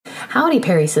Howdy,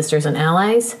 Perry sisters and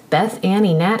allies. Beth,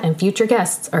 Annie, Nat, and future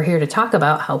guests are here to talk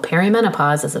about how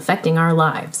perimenopause is affecting our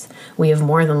lives. We have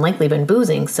more than likely been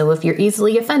boozing, so if you're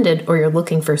easily offended or you're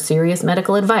looking for serious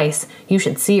medical advice, you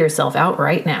should see yourself out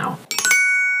right now.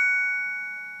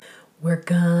 We're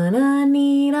gonna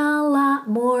need a lot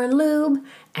more lube,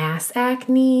 ass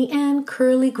acne, and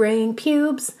curly graying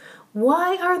pubes.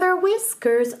 Why are there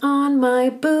whiskers on my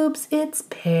boobs? It's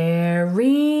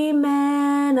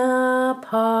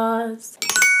perimenopause.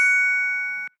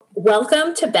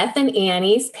 Welcome to Beth and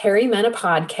Annie's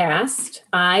Perimenopodcast.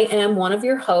 I am one of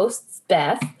your hosts,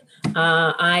 Beth.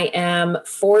 I am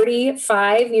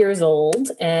 45 years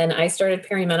old, and I started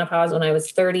perimenopause when I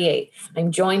was 38.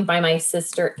 I'm joined by my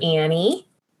sister, Annie.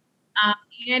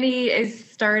 Annie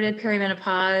started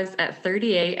perimenopause at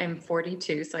 38. I'm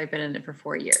 42, so I've been in it for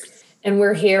 4 years. And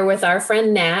we're here with our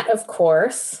friend Nat, of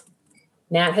course.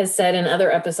 Nat has said in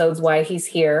other episodes why he's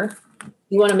here.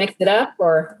 You want to mix it up,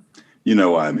 or? You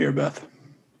know why I'm here, Beth.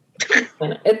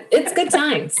 It's good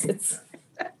times.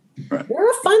 Right. We're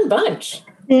a fun bunch.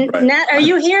 Right. Nat, are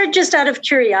you here just out of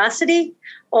curiosity,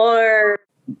 or?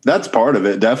 That's part of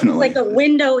it, definitely. Like a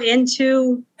window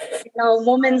into, a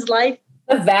woman's life?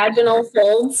 The vaginal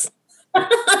folds.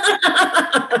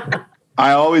 I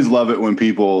always love it when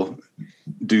people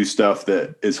do stuff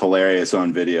that is hilarious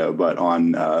on video, but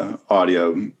on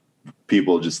audio,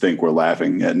 people just think we're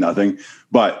laughing at nothing.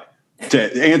 But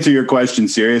to answer your question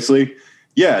seriously,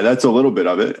 yeah, that's a little bit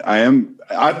of it.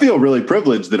 I feel really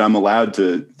privileged that I'm allowed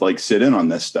to sit in on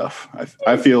this stuff.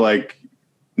 I feel like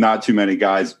not too many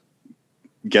guys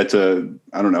get to,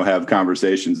 have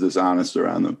conversations this honest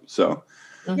around them. So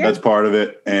that's part of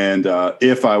it. And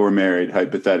if I were married,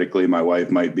 hypothetically, my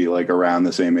wife might be around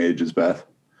the same age as Beth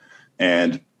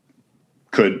and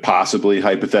could possibly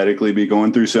hypothetically be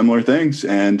going through similar things.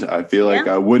 And I feel like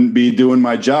I wouldn't be doing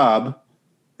my job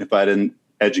if I didn't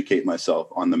educate myself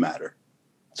on the matter.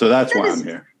 So that's why I'm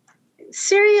here.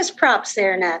 Serious props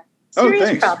there, Nat.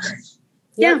 Serious props.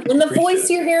 Yeah. And the voice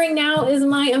you're hearing now is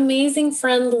my amazing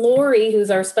friend, Lori,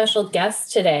 who's our special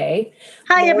guest today.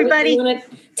 Hi, Lori, everybody. You want to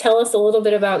tell us a little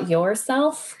bit about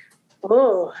yourself?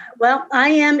 Oh, well, I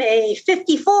am a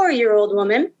 54-year-old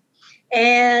woman,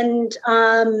 and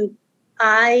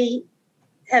I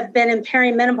have been in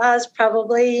perimenopause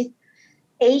probably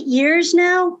 8 years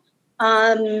now.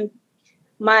 My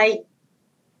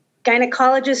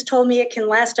gynecologist told me it can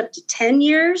last up to 10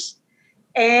 years.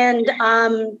 And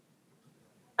I'm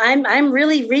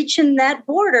really reaching that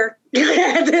border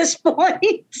at this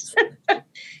point.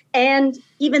 And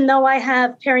even though I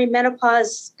have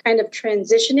perimenopause kind of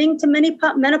transitioning to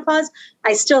menopause,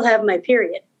 I still have my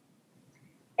period.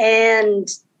 And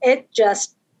it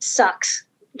just sucks.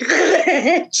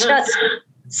 It just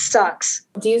sucks.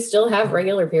 Do you still have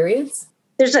regular periods?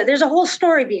 There's a whole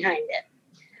story behind it.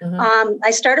 Mm-hmm.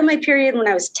 I started my period when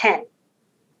I was 10.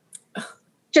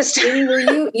 Just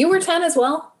Annie, you were 10 as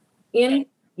well, Annie?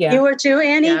 Yeah. You were too,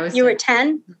 Annie? Yeah, you were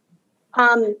 10?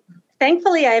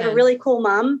 Thankfully, I have a really cool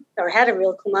mom, or had a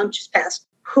really cool mom, she's passed,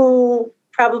 who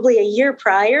probably a year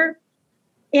prior,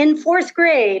 in 4th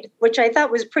grade, which I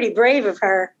thought was pretty brave of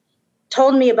her,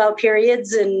 told me about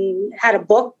periods and had a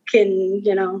book and,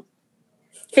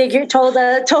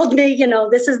 told me,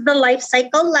 this is the life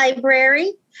cycle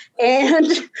library, and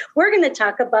we're going to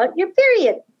talk about your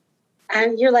period.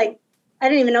 And you're like, I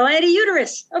didn't even know I had a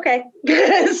uterus. Okay.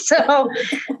 So,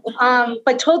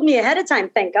 but told me ahead of time,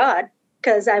 thank God,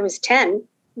 because I was 10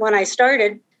 when I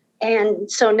started.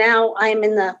 And so now I'm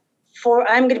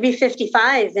I'm going to be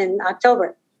 55 in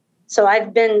October. So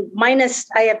I've been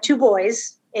I have 2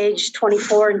 boys, aged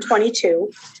 24 and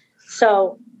 22.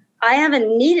 So I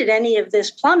haven't needed any of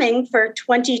this plumbing for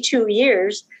 22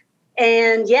 years.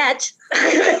 And yet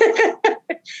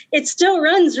it still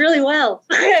runs really well.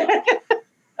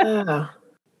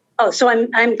 So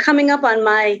I'm coming up on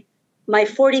my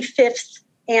 45th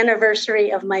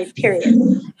anniversary of my period.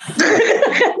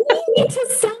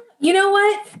 You know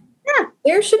what? Yeah.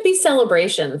 There should be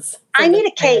celebrations. I need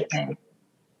a cake.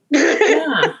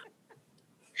 Yeah.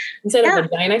 Instead of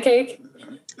vagina cake?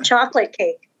 Chocolate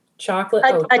cake. Chocolate?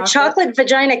 A chocolate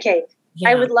vagina cake. Yeah.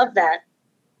 I would love that.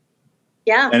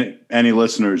 Yeah. Any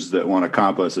listeners that want to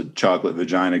comp us a chocolate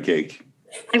vagina cake?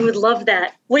 I would love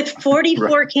that. With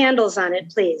 44 candles on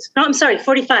it, please. No, I'm sorry,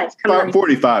 45. Come on.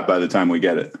 45 by the time we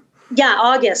get it. Yeah,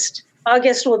 August.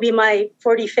 August will be my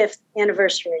 45th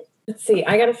anniversary. Let's see.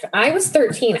 I was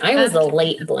 13. I was a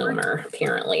late bloomer,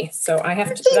 apparently. So I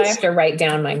have to write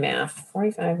down my math.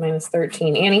 45 minus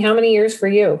 13. Annie, how many years for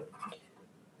you?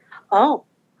 Oh,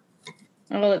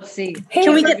 let's see.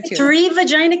 Can we get 3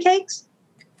 vagina cakes?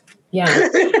 Yeah.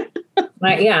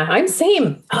 Yeah, I'm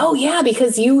same. Oh yeah,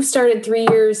 because you started 3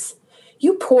 years.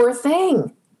 You poor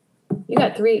thing. You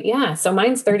got 3. Yeah. So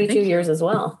mine's 32 years as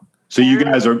well. So you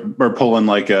guys are pulling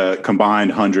like a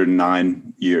combined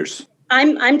 109 years.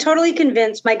 I'm totally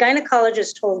convinced. My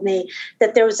gynecologist told me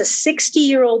that there was a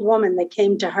 60-year-old woman that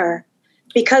came to her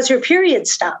because her period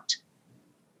stopped.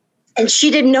 And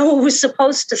she didn't know it was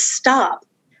supposed to stop.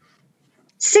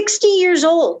 60 years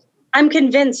old. I'm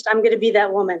convinced I'm going to be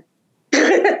that woman.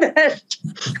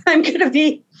 I'm going to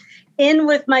be in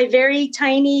with my very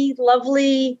tiny,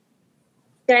 lovely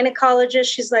gynecologist.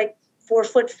 She's like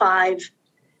 4'5",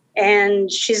 and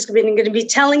she's going to be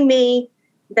telling me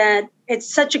that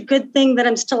it's such a good thing that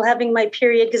I'm still having my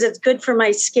period because it's good for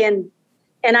my skin.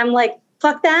 And I'm like,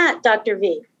 fuck that, Dr.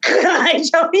 V. I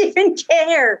don't even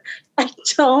care. I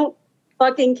don't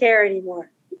fucking care anymore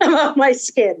about my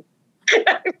skin.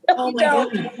 Oh my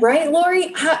God. Right,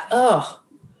 Lori?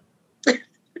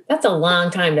 That's a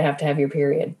long time to have your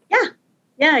period.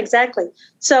 Yeah, exactly.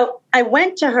 So I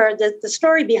went to her, the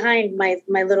story behind my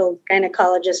little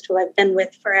gynecologist who I've been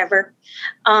with forever.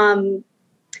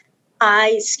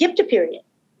 I skipped a period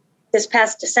this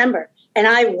past December, and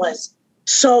I was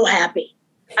so happy.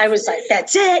 I was like,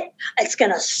 that's it. It's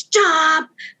going to stop.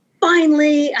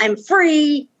 Finally, I'm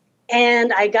free.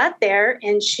 And I got there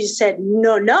and she said,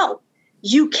 no,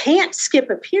 you can't skip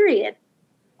a period.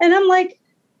 And I'm like,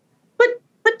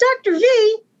 but Dr.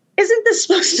 V, isn't this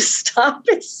supposed to stop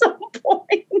at some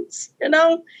point?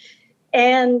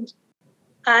 And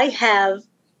I have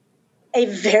a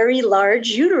very large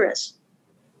uterus.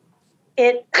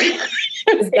 Is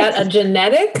that a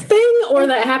genetic thing or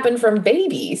that happened from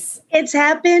babies? It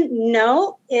happened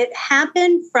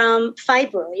from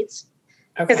fibroids.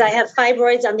 Because I have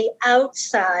fibroids on the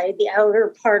outside, the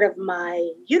outer part of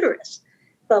my uterus.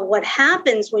 But what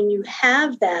happens when you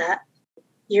have that,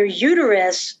 your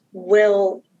uterus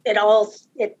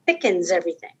it thickens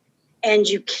everything. And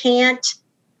you can't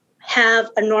have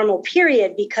a normal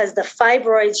period because the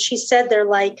fibroids, she said, they're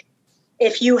like,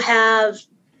 if you have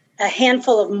a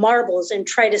handful of marbles and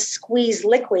try to squeeze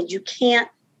liquid, you can't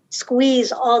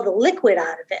squeeze all the liquid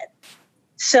out of it.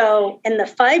 So, and the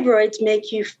fibroids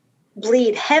make you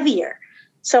bleed heavier.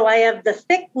 So I have the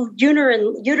thick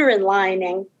uterine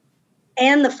lining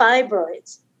and the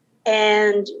fibroids.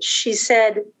 And she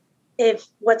said, if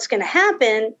what's going to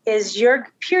happen is your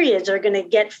periods are going to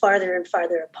get farther and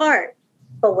farther apart.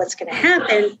 But what's going to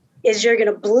happen is you're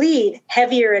going to bleed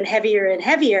heavier and heavier and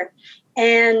heavier.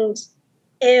 And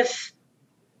if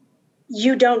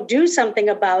you don't do something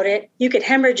about it, you could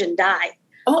hemorrhage and die.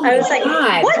 Oh my I was like,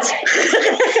 God.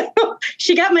 what?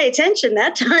 She got my attention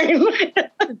that time.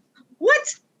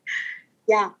 What?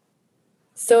 Yeah.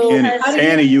 So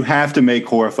Annie, you have to make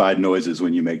horrified noises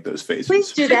when you make those faces.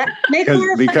 Please do that. Make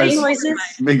horrified noises.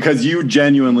 Because you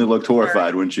genuinely looked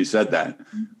horrified when she said that.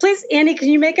 Please, Annie, can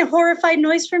you make a horrified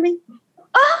noise for me?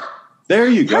 Oh, there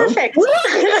you go. Perfect.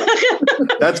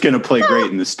 That's going to play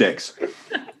great in the sticks.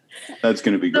 That's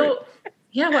going to be great. So,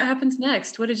 yeah, what happens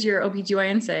next? What did your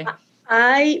OBGYN say?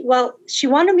 She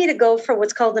wanted me to go for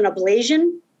what's called an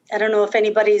ablation. I don't know if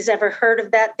anybody's ever heard of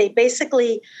that. They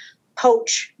basically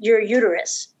poach your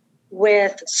uterus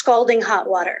with scalding hot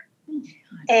water.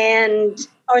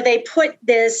 Or they put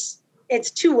this, it's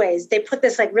two ways. They put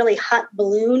this like really hot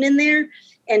balloon in there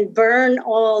and burn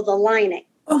all the lining.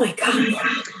 Oh my God.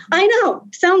 I know.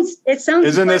 It sounds.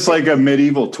 Isn't this like a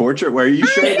medieval torture? Where are you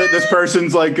sure that this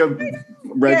person's like a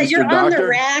registered you're doctor? on the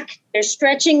rack. They're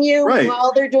stretching you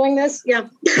while they're doing this. Yeah.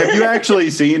 Have you actually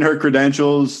seen her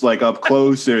credentials like up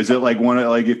close, or is it like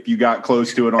if you got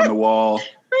close to it on the wall?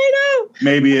 I know.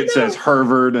 Maybe it says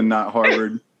Harvard and not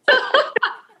Harvard.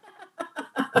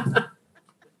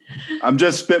 I'm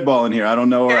just spitballing here. I don't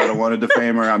know her. I don't want to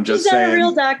defame her. I'm just saying. A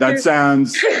real doctor. That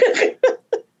sounds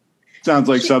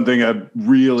like something a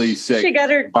really sick. She got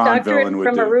her Bond doctorate villain would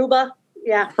from do. Aruba.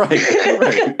 Yeah.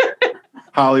 Right.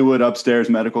 Hollywood Upstairs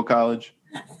Medical College.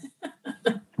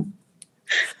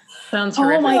 Sounds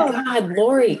horrific. Oh my God,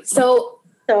 Lori. So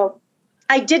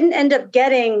I didn't end up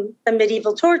getting the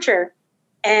medieval torture,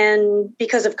 and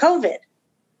because of COVID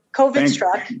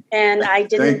struck, and I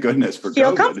didn't thank goodness for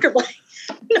feel COVID. comfortable.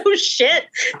 No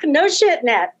shit,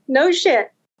 Nat. No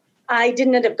shit. I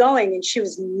didn't end up going, and she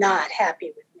was not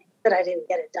happy with me that I didn't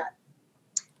get it done.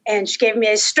 And she gave me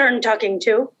a stern talking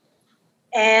to,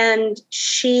 and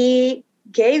she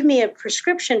gave me a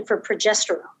prescription for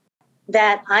progesterone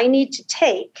that I need to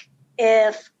take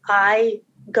if I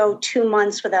go 2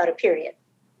 months without a period.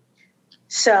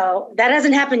 So that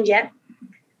hasn't happened yet.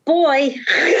 Boy.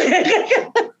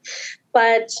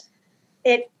 But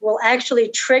it will actually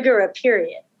trigger a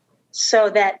period. so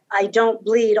that I don't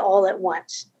bleed all at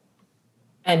once.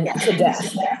 And to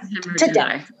death. To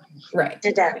death. Right.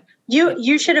 To death.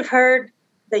 You should have heard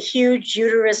the huge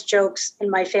uterus jokes in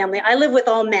my family. I live with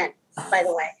all men, by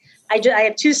the way. I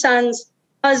have 2 sons,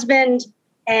 husband,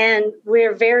 and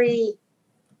we're very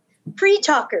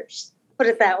pre-talkers, put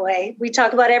it that way. We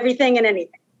talk about everything and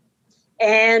anything.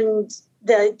 And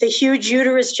the huge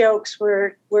uterus jokes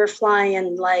were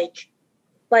flying like,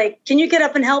 can you get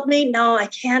up and help me? No, I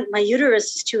can't. My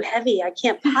uterus is too heavy. I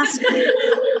can't possibly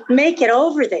make it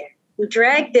over there and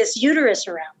drag this uterus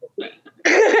around with me.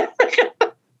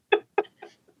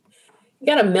 You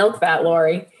got to milk that,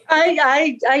 Lori.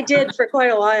 I did for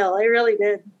quite a while. I really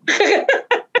did.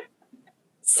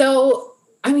 So,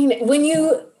 I mean, when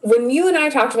you and I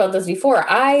talked about this before,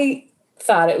 I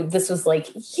thought this was like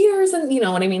years and, you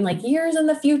know what I mean? Like years in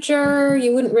the future,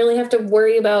 you wouldn't really have to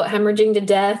worry about hemorrhaging to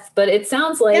death. But it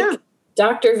sounds like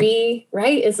Dr. V,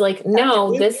 right, is like,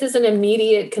 no, this is an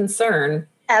immediate concern.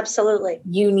 Absolutely.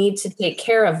 You need to take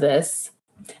care of this.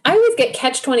 I always get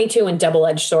catch-22 and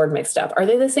double-edged sword mixed up. Are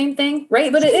they the same thing?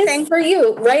 Right? But it is for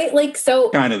you, right? Like,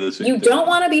 so kind of the same you thing. don't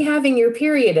want to be having your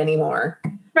period anymore.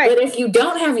 Right. But if you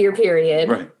don't have your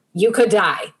period, you could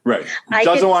die. Right.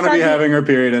 Doesn't want to be having her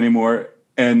period anymore.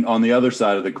 And on the other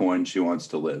side of the coin, she wants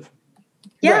to live.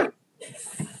 Yeah. Right.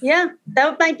 Yeah.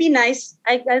 That might be nice.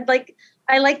 I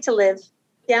like to live.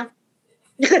 Yeah.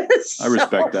 I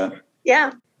respect that.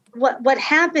 Yeah. What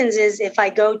happens is if I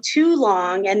go too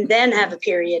long and then have a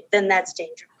period, then that's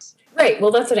dangerous. Right.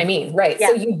 Well, that's what I mean. Right. Yeah.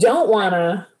 So you don't want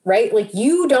to, right? Like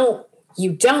you don't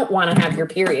want to have your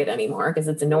period anymore because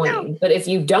it's annoying. No. But if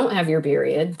you don't have your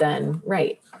period, then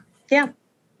right. Yeah.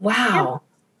 Wow. Yeah.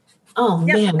 Oh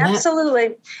man.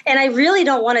 Absolutely. And I really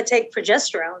don't want to take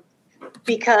progesterone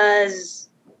because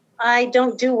I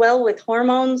don't do well with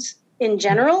hormones in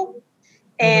general.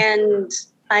 Mm-hmm. And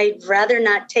I'd rather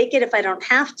not take it if I don't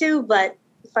have to, but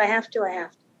if I have to, I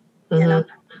have to, you know,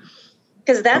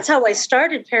 because that's how I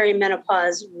started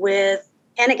perimenopause with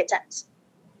panic attacks.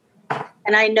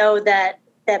 And I know that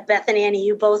Beth and Annie,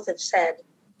 you both have said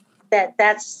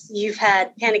you've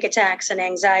had panic attacks and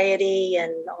anxiety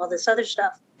and all this other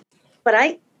stuff. But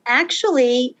I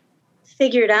actually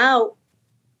figured out,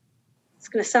 it's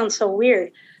going to sound so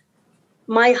weird.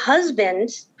 My husband,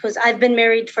 I've been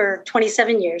married for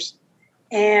 27 years.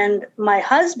 And my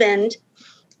husband,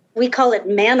 we call it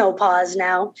menopause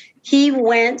now. He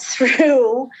went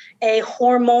through a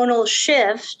hormonal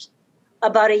shift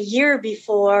about a year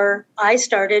before I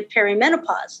started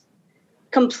perimenopause,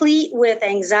 complete with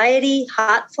anxiety,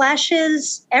 hot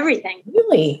flashes, everything.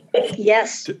 Really?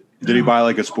 Yes. Did he buy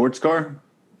like a sports car?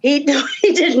 He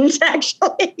didn't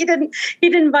actually. He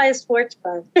didn't buy a sports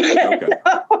car.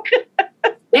 Okay.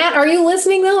 Matt, are you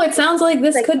listening though? It sounds like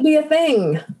this could be a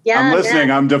thing. Yeah, I'm listening.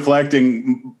 Yeah. I'm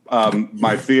deflecting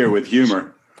my fear with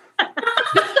humor,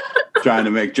 trying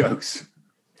to make jokes.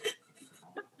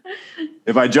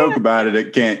 If I joke about it,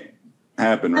 it can't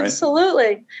happen, right?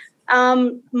 Absolutely.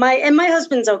 My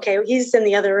husband's okay. He's in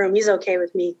the other room. He's okay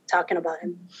with me talking about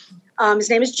him. His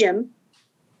name is Jim.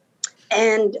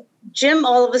 And Jim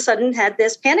all of a sudden had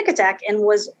this panic attack and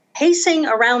was pacing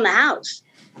around the house.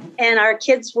 And our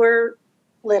kids were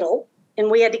little and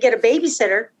we had to get a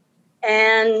babysitter.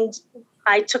 And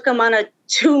I took him on a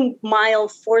 2-mile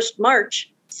forced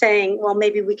march saying, well,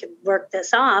 maybe we could work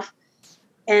this off.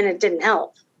 And it didn't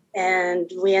help.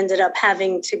 And we ended up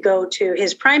having to go to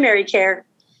his primary care.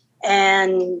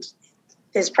 And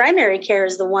his primary care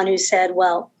is the one who said,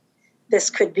 well, this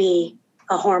could be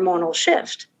a hormonal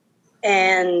shift.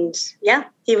 And yeah,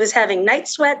 he was having night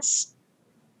sweats,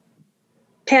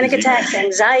 panic attacks,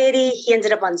 anxiety. He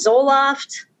ended up on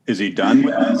Zoloft. Is he done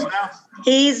with this now?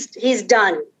 He's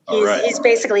done. He's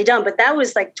basically done. But that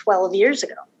was like 12 years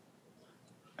ago.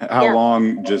 How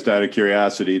long, just out of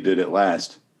curiosity, did it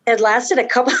last? It lasted a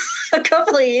couple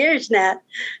of years, Nat.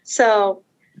 So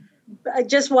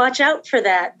just watch out for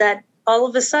that. That all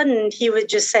of a sudden he would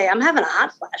just say, I'm having a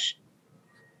hot flash.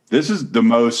 This is the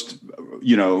most,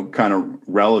 kind of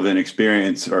relevant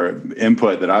experience or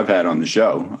input that I've had on the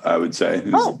show, I would say.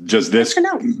 Just this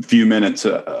few minutes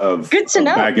of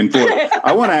back and forth.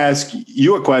 I want to ask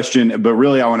you a question, but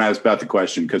really I want to ask Beth a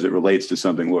question because it relates to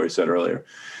something Lori said earlier.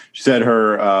 She said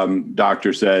her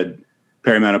doctor said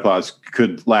perimenopause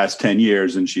could last 10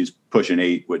 years and she's pushing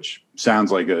 8, which sounds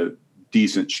like a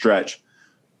decent stretch.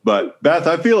 But Beth,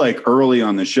 I feel like early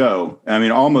on the show, I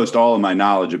mean, almost all of my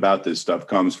knowledge about this stuff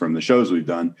comes from the shows we've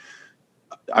done.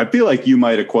 I feel like you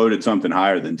might have quoted something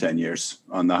higher than 10 years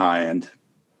on the high end.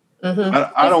 Mm-hmm.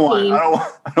 I don't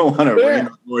want to rain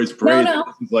on Lori's parade. No.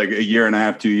 It's like a year and a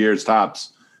half, 2 years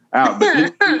tops. out. But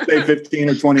didn't you say 15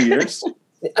 or 20 years?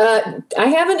 I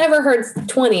haven't ever heard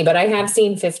 20, but I have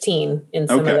seen 15 in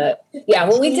some of the. Yeah,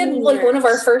 when we did like one of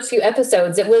our first few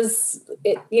episodes, it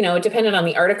depended on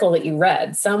the article that you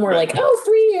read. Some were like, 3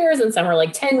 years, and some were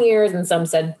like 10 years, and some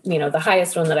said, the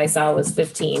highest one that I saw was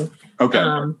 15. Okay.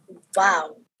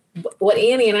 Wow. What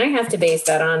Annie and I have to base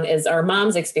that on is our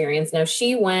mom's experience. Now,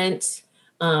 she went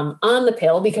on the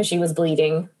pill because she was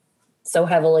bleeding so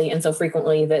heavily and so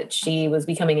frequently that she was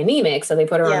becoming anemic. So they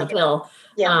put her on the pill.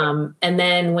 Yeah. And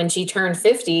then when she turned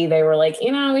 50, they were like,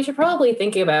 we should probably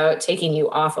think about taking you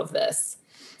off of this.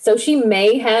 So she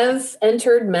may have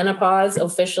entered menopause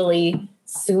officially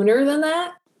sooner than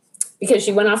that because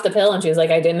she went off the pill and she was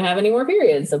like, I didn't have any more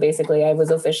periods. So basically I was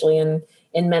officially in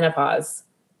menopause.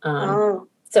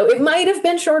 So it might have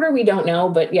been shorter. We don't know.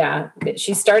 But yeah,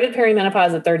 she started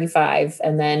perimenopause at 35.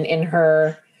 And then in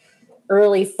her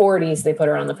early 40s, they put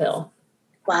her on the pill.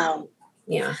 Wow.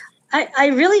 Yeah. I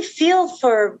really feel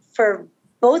for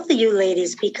both of you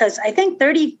ladies because I think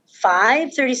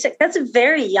 35, 36, that's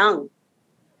very young.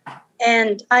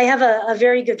 And I have a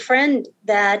very good friend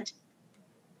that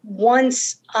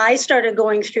once I started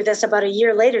going through this about a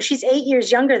year later, she's 8 years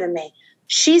younger than me.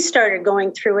 She started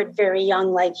going through it very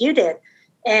young like you did.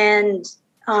 And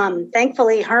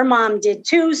thankfully her mom did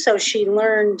too. So she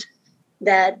learned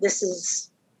that this is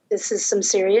some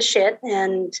serious shit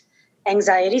and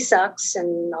anxiety sucks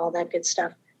and all that good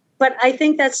stuff. But I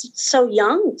think that's so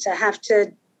young to have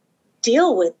to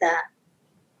deal with that.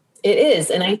 It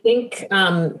is. And I think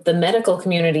the medical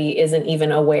community isn't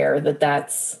even aware that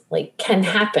that's like can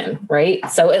happen. Right.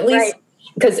 So at least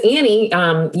because Annie,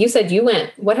 you said you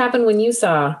went, what happened when you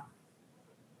saw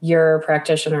your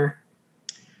practitioner?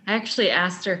 I actually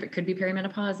asked her if it could be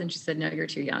perimenopause and she said, no, you're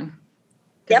too young.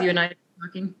 Because you and I were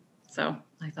talking. So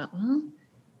I thought, well,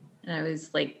 and I was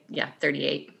like,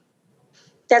 38.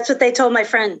 That's what they told my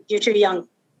friend. You're too young.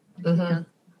 Mm-hmm.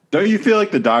 Don't you feel like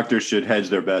the doctors should hedge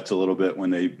their bets a little bit when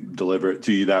they deliver it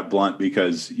to you that blunt?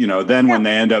 Because, then when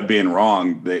they end up being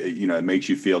wrong, it makes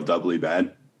you feel doubly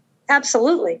bad.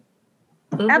 Absolutely.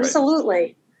 Mm-hmm.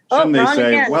 Absolutely. Shouldn't they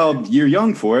say, again. Well, you're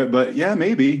young for it, but yeah,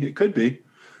 maybe it could be.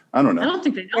 I don't know. I don't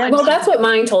think they know. Well, that's what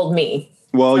mine told me.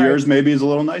 Well, yours maybe is a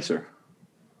little nicer.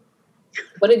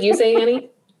 What did you say, Annie? I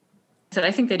said,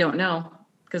 I think they don't know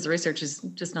because the research is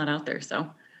just not out there. So,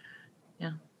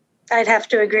 yeah. I'd have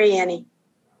to agree, Annie.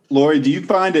 Lori, do you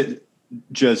find it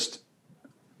just,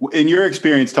 in your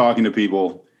experience talking to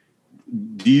people,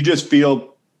 do you just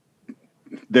feel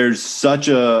there's such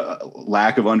a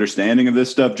lack of understanding of this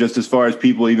stuff, just as far as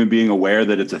people even being aware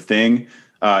that it's a thing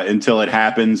until it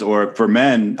happens? Or for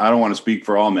men, I don't want to speak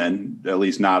for all men, at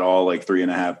least not all like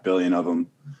 3.5 billion of them.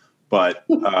 But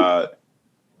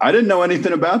I didn't know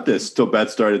anything about this till Beth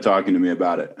started talking to me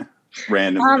about it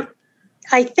randomly.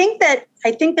 I think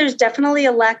there's definitely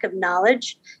a lack of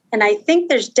knowledge. And I think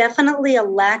there's definitely a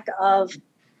lack of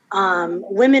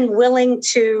women willing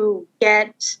to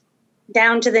get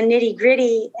down to the nitty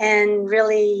gritty and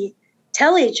really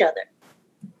tell each other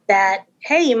that,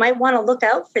 hey, you might want to look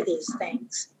out for these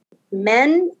things.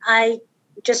 Men,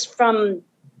 just from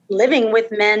living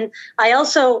with men, I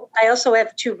also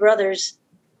have 2 brothers.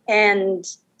 And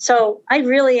so I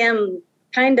really am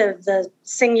kind of the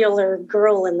singular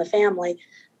girl in the family.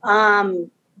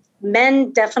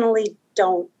 Men definitely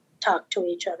don't talk to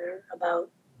each other about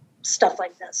stuff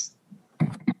like this.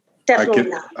 Definitely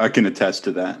not. I can attest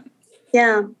to that.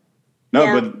 Yeah.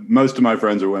 No, but most of my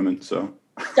friends are women, so.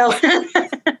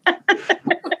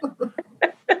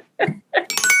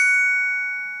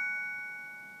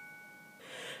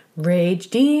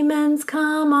 Rage demons,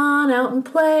 come on out and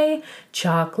play.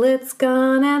 Chocolate's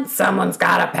gone and someone's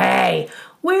gotta pay.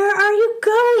 Where are you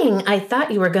going? I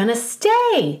thought you were gonna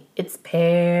stay. It's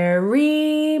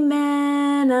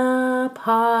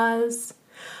perimenopause.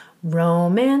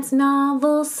 Romance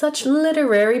novels, such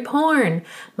literary porn.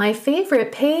 My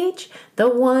favorite page, the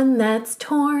one that's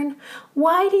torn.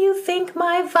 Why do you think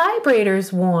my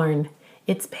vibrator's worn?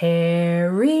 It's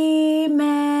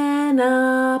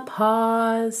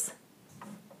perimenopause.